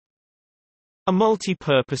A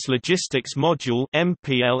multi-purpose logistics module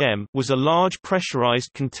 (MPLM) was a large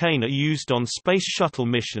pressurized container used on Space Shuttle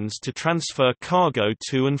missions to transfer cargo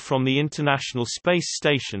to and from the International Space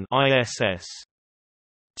Station (ISS).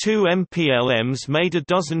 Two MPLMs made a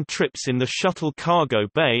dozen trips in the shuttle cargo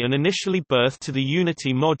bay and initially berthed to the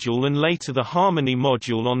Unity module and later the Harmony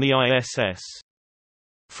module on the ISS.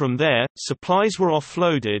 From there, supplies were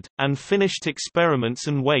offloaded, and finished experiments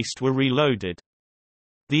and waste were reloaded.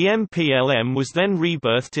 The MPLM was then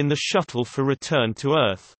rebirthed in the shuttle for return to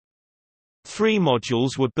Earth. Three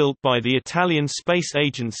modules were built by the Italian Space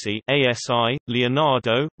Agency (ASI),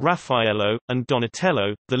 Leonardo, Raffaello, and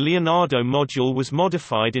Donatello. The Leonardo module was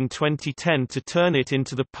modified in 2010 to turn it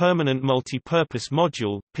into the Permanent Multi-Purpose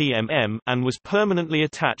Module (PMM) and was permanently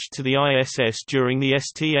attached to the ISS during the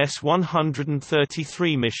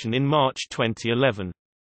STS-133 mission in March 2011.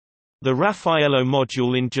 The Raffaello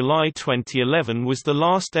module in July 2011 was the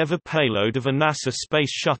last ever payload of a NASA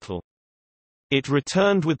space shuttle. It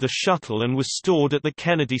returned with the shuttle and was stored at the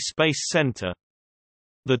Kennedy Space Center.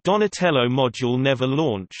 The Donatello module never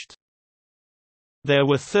launched. There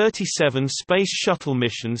were 37 Space Shuttle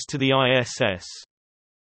missions to the ISS.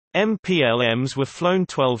 MPLMs were flown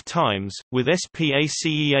 12 times, with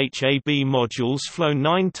SPACEHAB modules flown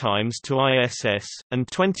 9 times to ISS, and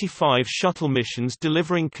 25 shuttle missions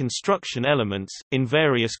delivering construction elements, in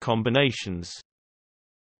various combinations.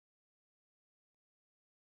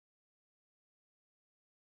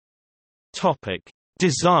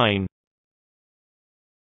 Design.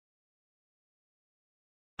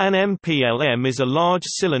 An MPLM is a large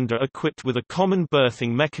cylinder equipped with a common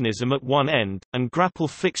berthing mechanism at one end, and grapple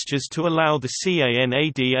fixtures to allow the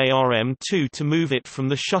CANADARM-2 to move it from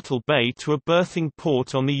the shuttle bay to a berthing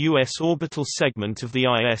port on the U.S. orbital segment of the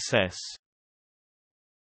ISS.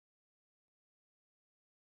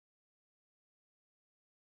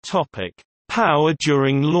 Power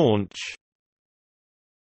during launch.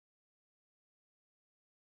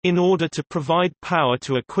 In order to provide power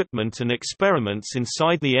to equipment and experiments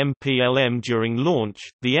inside the MPLM during launch,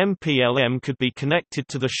 the MPLM could be connected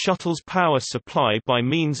to the shuttle's power supply by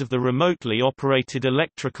means of the remotely operated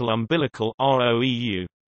electrical umbilical (ROEU).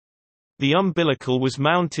 The umbilical was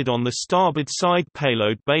mounted on the starboard side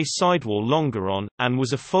payload bay sidewall longeron, and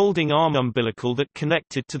was a folding arm umbilical that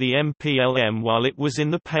connected to the MPLM while it was in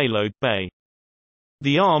the payload bay.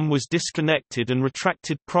 The arm was disconnected and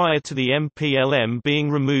retracted prior to the MPLM being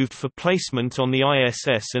removed for placement on the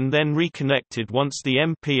ISS and then reconnected once the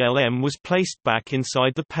MPLM was placed back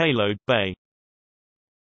inside the payload bay.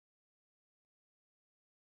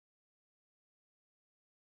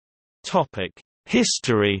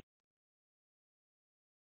 History.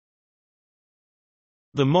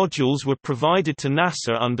 The modules were provided to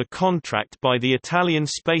NASA under contract by the Italian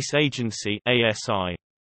Space Agency (ASI).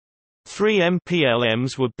 3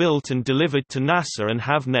 MPLMs were built and delivered to NASA and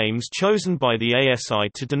have names chosen by the ASI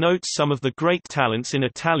to denote some of the great talents in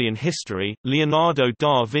Italian history: Leonardo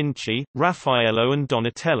da Vinci, Raffaello and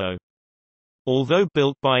Donatello. Although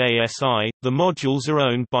built by ASI, the modules are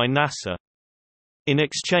owned by NASA. In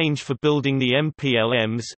exchange for building the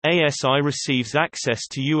MPLMs, ASI receives access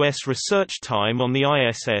to U.S. research time on the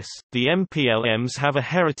ISS. The MPLMs have a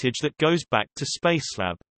heritage that goes back to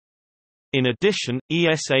Spacelab. In addition,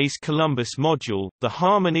 ESA's Columbus module, the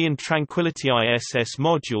Harmony and Tranquility ISS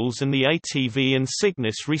modules and the ATV and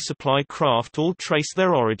Cygnus resupply craft all trace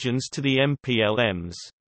their origins to the MPLMs.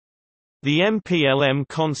 The MPLM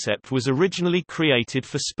concept was originally created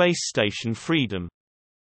for Space Station Freedom.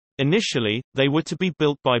 Initially, they were to be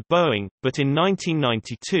built by Boeing, but in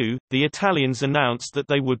 1992, the Italians announced that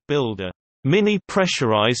they would build a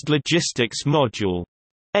mini-pressurized logistics module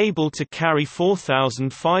able to carry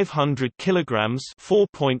 4,500 kilograms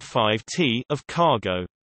 (4.5 t) of cargo.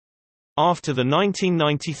 After the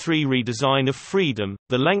 1993 redesign of Freedom,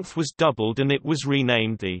 the length was doubled and it was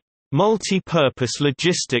renamed the Multi-Purpose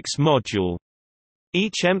Logistics Module.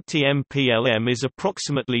 Each empty MPLM is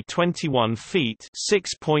approximately 21 feet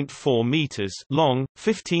 (6.4 meters) long,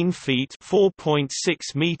 15 feet (4.6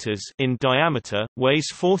 meters) in diameter, weighs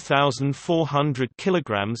 4,400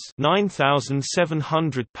 kilograms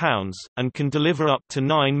 (9,700 pounds), and can deliver up to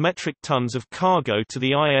 9 metric tons of cargo to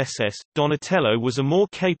the ISS. Donatello was a more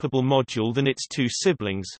capable module than its two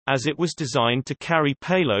siblings, as it was designed to carry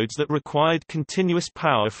payloads that required continuous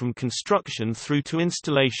power from construction through to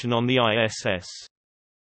installation on the ISS.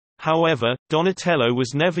 However, Donatello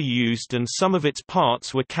was never used and some of its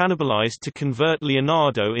parts were cannibalized to convert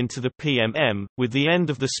Leonardo into the PMM. With the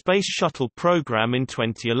end of the Space Shuttle program in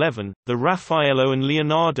 2011, the Raffaello and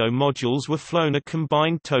Leonardo modules were flown a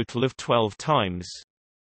combined total of 12 times.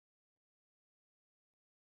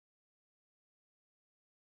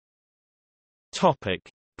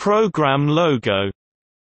 Program logo.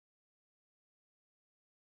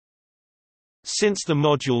 Since the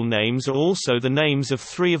module names are also the names of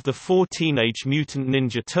 3 of the 4 Teenage Mutant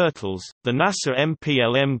Ninja Turtles, the NASA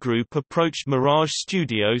MPLM group approached Mirage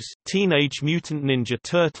Studios, Teenage Mutant Ninja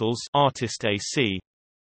Turtles artist A.C.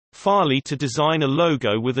 Farley to design a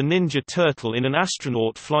logo with a Ninja Turtle in an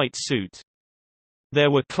astronaut flight suit. There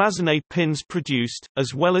were cloisonné pins produced,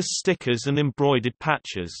 as well as stickers and embroidered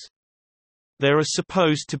patches. There are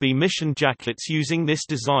supposed to be mission jackets using this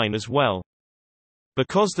design as well.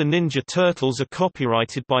 Because the Ninja Turtles are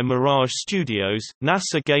copyrighted by Mirage Studios,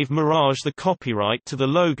 NASA gave Mirage the copyright to the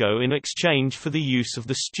logo in exchange for the use of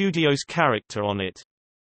the studio's character on it.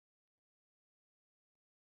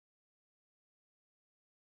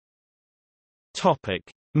 Topic: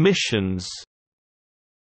 Missions.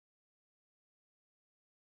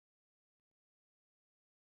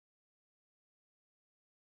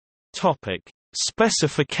 Topic: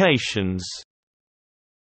 Specifications.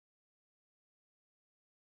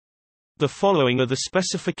 The following are the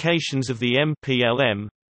specifications of the MPLM.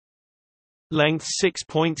 Length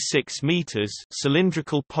 6.6 meters,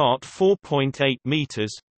 cylindrical part 4.8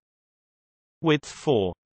 meters. Width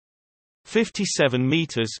 4.57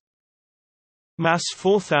 meters. Mass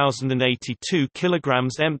 4082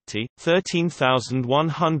 kilograms empty,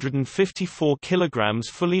 13154 kilograms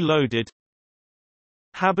fully loaded.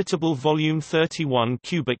 Habitable volume 31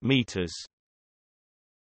 cubic meters.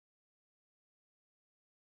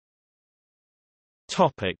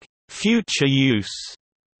 Topic: Future use.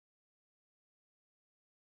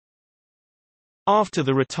 After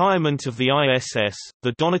the retirement of the ISS,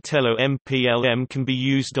 the Donatello MPLM can be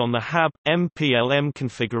used on the HAB MPLM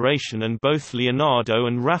configuration, and both Leonardo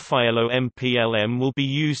and Raffaello MPLM will be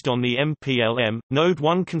used on the MPLM Node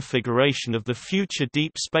 1 configuration of the future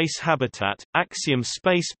Deep Space Habitat. Axiom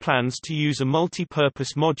Space plans to use a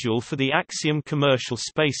multi-purpose module for the Axiom Commercial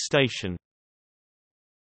Space Station.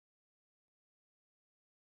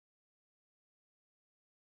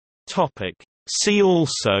 See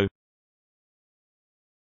also: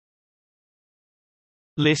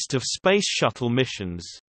 List of Space Shuttle missions.